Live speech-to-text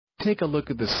Take a look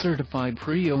at the certified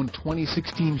pre-owned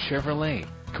 2016 Chevrolet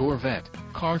Corvette.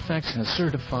 Carfax has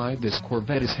certified this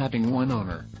Corvette as having one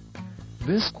owner.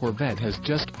 This Corvette has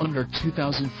just under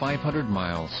 2,500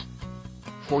 miles.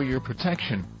 For your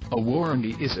protection, a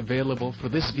warranty is available for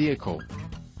this vehicle.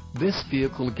 This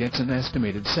vehicle gets an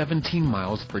estimated 17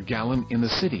 miles per gallon in the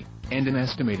city, and an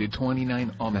estimated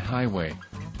 29 on the highway.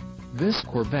 This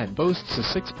Corvette boasts a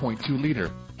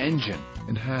 6.2-liter engine,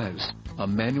 and has a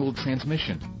manual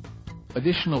transmission.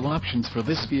 Additional options for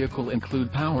this vehicle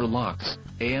include power locks,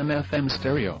 AM/FM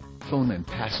stereo, phone and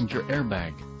passenger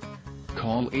airbag.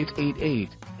 Call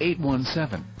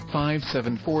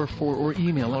 888-817-5744 or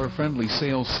email our friendly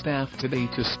sales staff today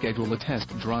to schedule a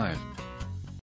test drive.